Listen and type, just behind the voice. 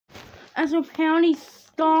SML Parody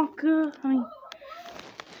Stalker.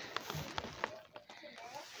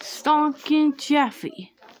 Stalking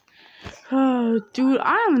Jeffy. Oh, dude,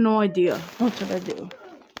 I have no idea. What should I do?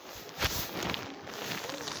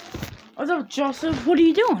 What's up, Joseph? What are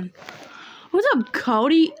you doing? What's up,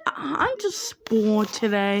 Cody? I'm just bored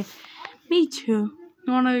today. Me too.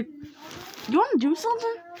 You wanna do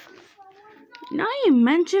something? Now you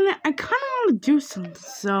mention it, I kind of want to do something.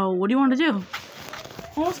 So, what do you want to do?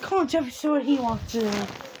 Well, let's call Jeffy and see what he wants to do.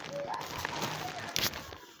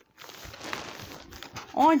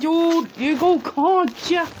 Oh, dude, you go call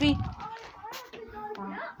Jeffy. Guess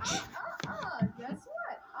what?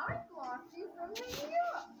 I blocked you from the video.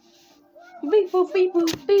 Beep boop, beep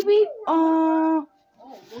boop, beep beep.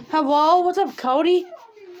 Hello, what's up, Cody?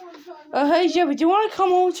 Hey, Jeffy, do you want to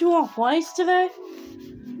come over to our place today?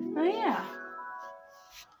 Oh, yeah.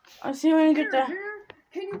 I see when you get there.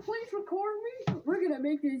 Can you please record me? We're gonna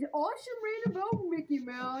make this awesome random about Mickey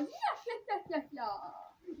Mouse.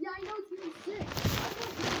 Yeah, I know it's really sick.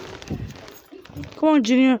 Come on,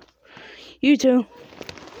 Junior. You too.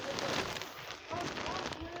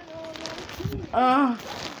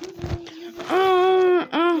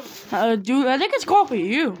 Dude, I think it's called for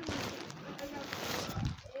you.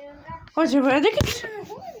 What's it? I think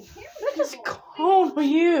it's called for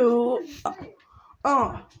you. Hey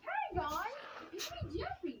guys, it's me,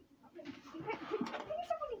 Jeffy. Can you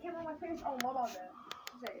stop on the camera on my face? Oh, what about that?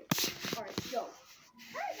 Say it. Alright, go.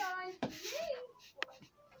 Hey guys, it's me.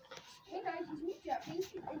 Hey guys, it's me, Jeffy.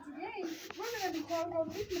 And today, we're gonna be talking about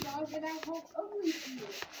Mickey Mouse and I hope ugly to you.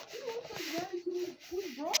 He looks like that to his twin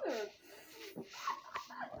brother.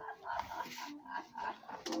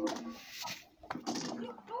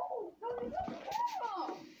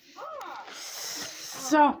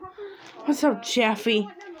 So, what's up, Jeffy?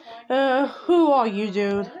 Who are you,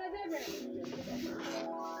 dude?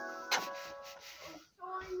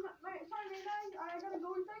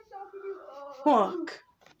 Look,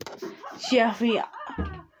 Jeffy,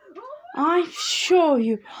 I show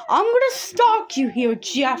you. I'm gonna stalk you here,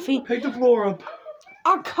 Jeffy. Pick the floor up.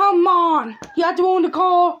 Oh, come on. You have to own the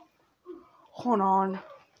car. Hold on.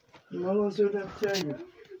 No one's doing that to you.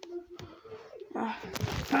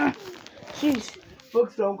 Jeez.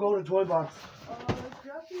 Books don't go in the toy box.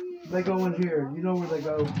 They go in here. You know where they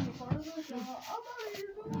go.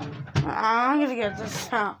 I'm gonna get this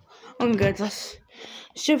out. I'm gonna get this.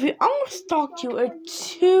 Jeffy, I'm gonna stalk you in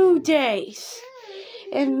 2 days.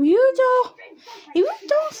 And if you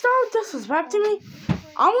don't start disrespecting me,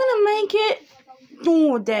 I'm gonna make it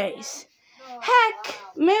 4 days. Heck,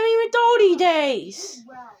 maybe even 30 days.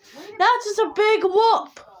 That's just a big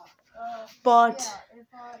whoop. But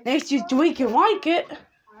next week you like it.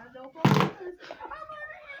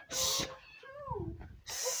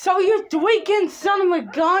 So you tweaking son of a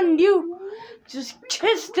gun, you just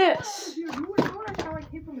kiss this.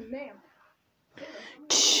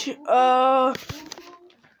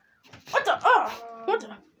 What the?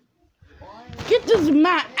 Get this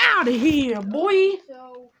man out of here, boy.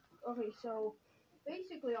 So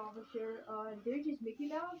basically, officer, there's this Mickey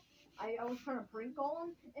Mouse. I was trying to prank call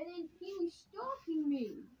him, and then he was stalking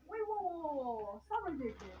me. Wait, whoa, stop right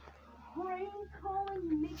there. Prank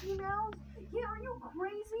calling Mickey Mouse? Yeah, are you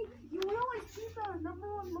crazy? You realize he's the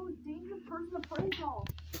 #1 most dangerous person to prank call.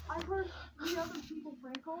 I heard 3 other people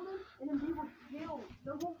prank called him, and then they were killed.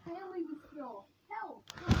 Their whole family was killed. Hell.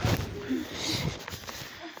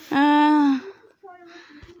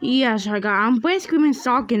 Yes, I'm basically been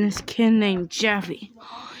stalking this kid named Jeffy.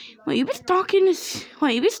 Wait, you been stalking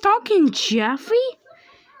Jeffy?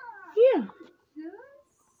 Yeah.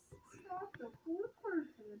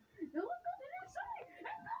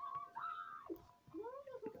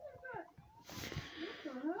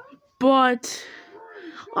 But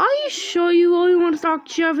are you sure you really want to stalk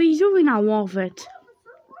Jeffy? He's really not worth it.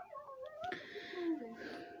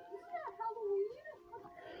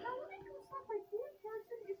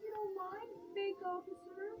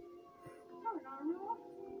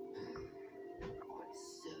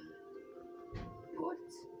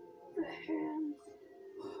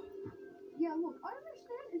 Yeah, look, I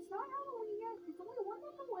understand it's not Halloween yet, it's only 1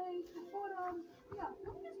 month away, but, yeah,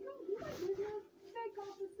 let me just go do my business, fake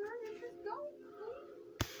officer, and just go,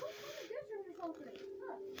 please, go find a distance or something,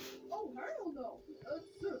 huh? Oh, hell no,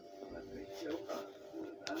 let me show up.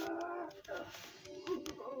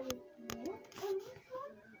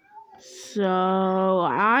 So,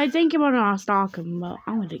 I think about not stalking him, but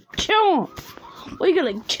I'm gonna kill him. We're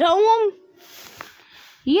gonna kill him?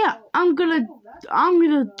 Yeah, I'm gonna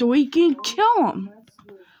tweak and kill him.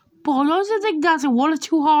 But those I think that's a little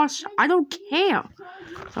too harsh. I don't care.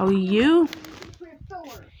 So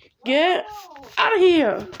Get out of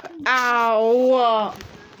here. Ow.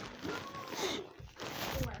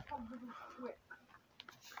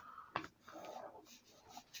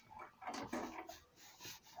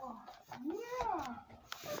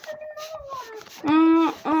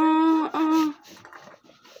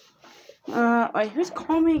 Wait, who's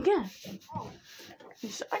calling me again? I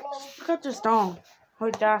just got this down.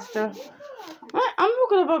 Wait, Daster. I'm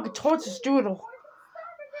looking about the torture strudel.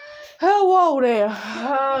 Hello there.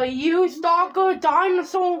 You stalker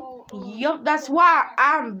dinosaur? Yup, that's why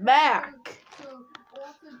I'm back.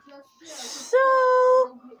 So...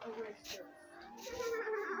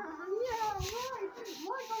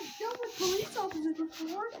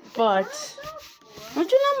 But...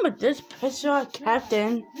 don't you remember this picture I kept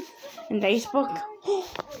in Facebook?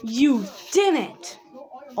 You didn't!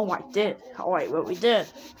 Oh, I did. Alright, what we did.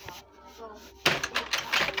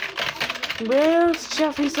 Where's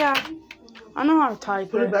Jeffy's at? I know how to type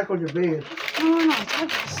it. Put it back on your bed. I don't know how to type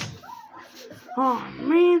this. Oh,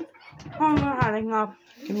 man. I'm not hiding up.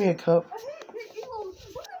 Give me a cup.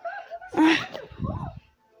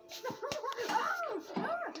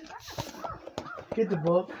 Get the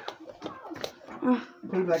book.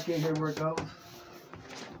 Put it back in here where it goes.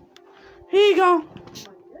 Here you go.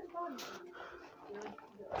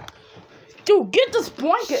 Dude, get this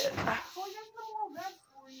blanket.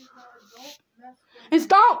 And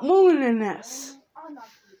stop moving in this. I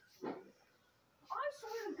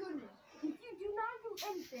swear to goodness, if you do not do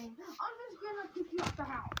anything, I'm just gonna kick you out the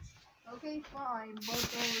house. Okay, fine, but those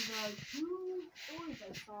 2 stories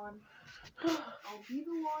I saw, I'll be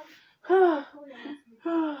the one.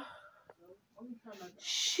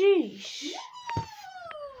 Sheesh.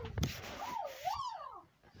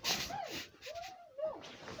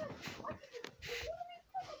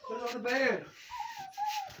 Put it on the bed.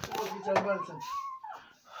 Come on, get your medicine.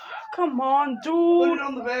 Come on, Put dude. it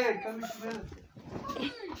on the bed. Come get your medicine.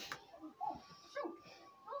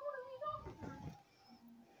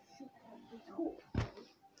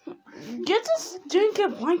 Get this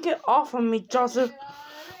stinking blanket off of me, Joseph.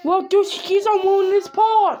 Well, dude, she keeps on moving his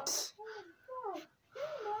parts.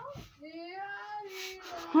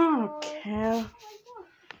 I don't care.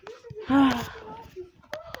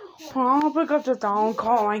 I'll pick up the down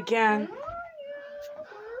call again.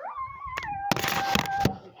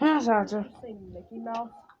 Yes, Arthur. Say Mickey Mouse.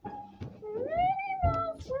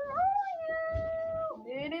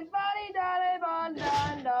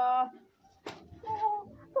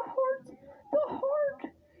 The heart.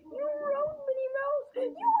 You wrote Minnie Mouse.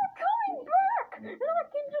 You are coming back. And I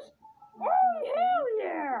can just. Oh hell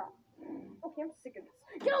yeah! Okay, I'm sick of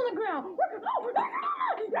this. Get on the ground. Oh,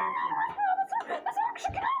 that's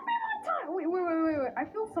actually gonna be my time. Wait. I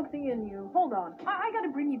feel something in you. Hold on. I gotta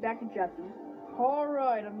bring you back to Jeffy.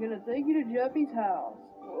 Alright, I'm gonna take you to Jeffy's house.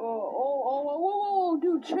 Whoa,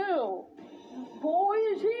 dude, chill. Boy,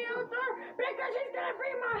 is he out there? Because he's gonna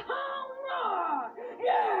be my home run!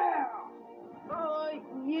 Yeah!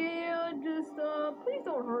 Just, please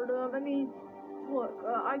don't hurt him. I mean, look,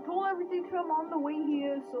 I told everything to him on the way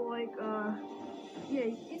here, so, yeah,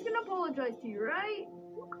 he's gonna apologize to you, right?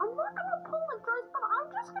 Look, I'm not gonna apologize, but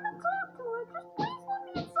I'm just gonna talk to him. Just please let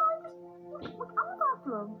me inside. Look, I'm gonna talk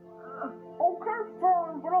to him. Okay,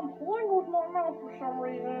 fine, but I'm playing with my mouth for some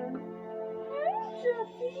reason. Hey,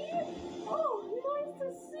 Jeffy. Oh, nice to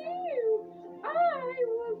see you. I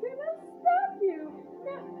was gonna stop you.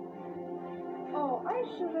 Oh, I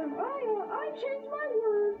should have. I changed my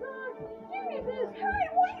words. Give me this. Hey,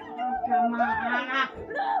 what are you doing? Come on.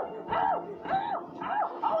 No!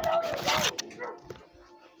 Oh, no, you don't!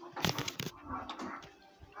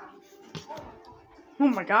 Oh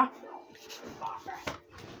my god.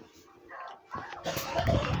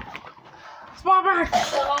 Spawn back!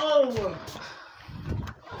 Oh!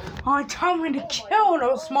 I told me to kill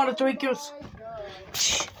those smaller tweakers.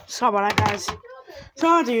 Sorry about that, guys.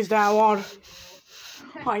 Trying to use that word.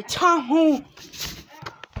 I told you.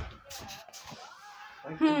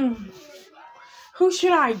 Who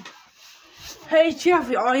should I? Hey,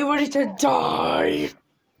 Jeffy, are you ready to die?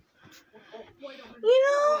 You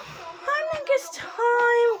know, I think it's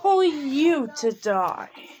time for you to die.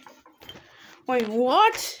 Wait,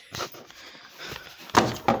 what?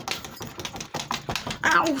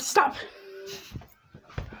 Ow, stop.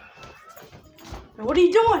 What are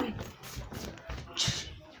you doing?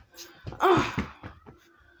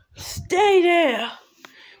 Stay there,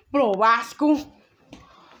 little rascal.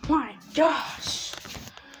 My gosh.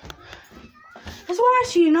 That's why I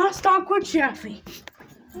should not stalk with Jeffy.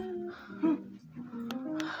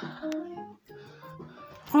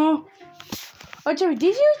 Oh, Jeffy,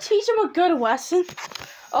 did you teach him a good lesson?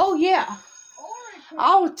 Oh, yeah.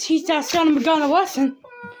 I'll teach that son of a gun a lesson.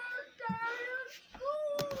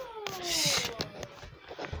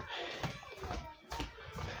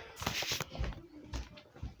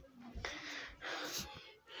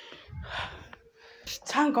 It's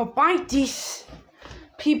time to go bite these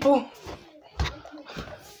people.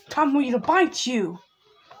 Time for me to bite you.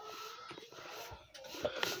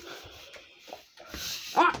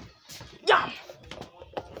 Yeah.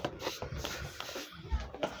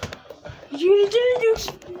 You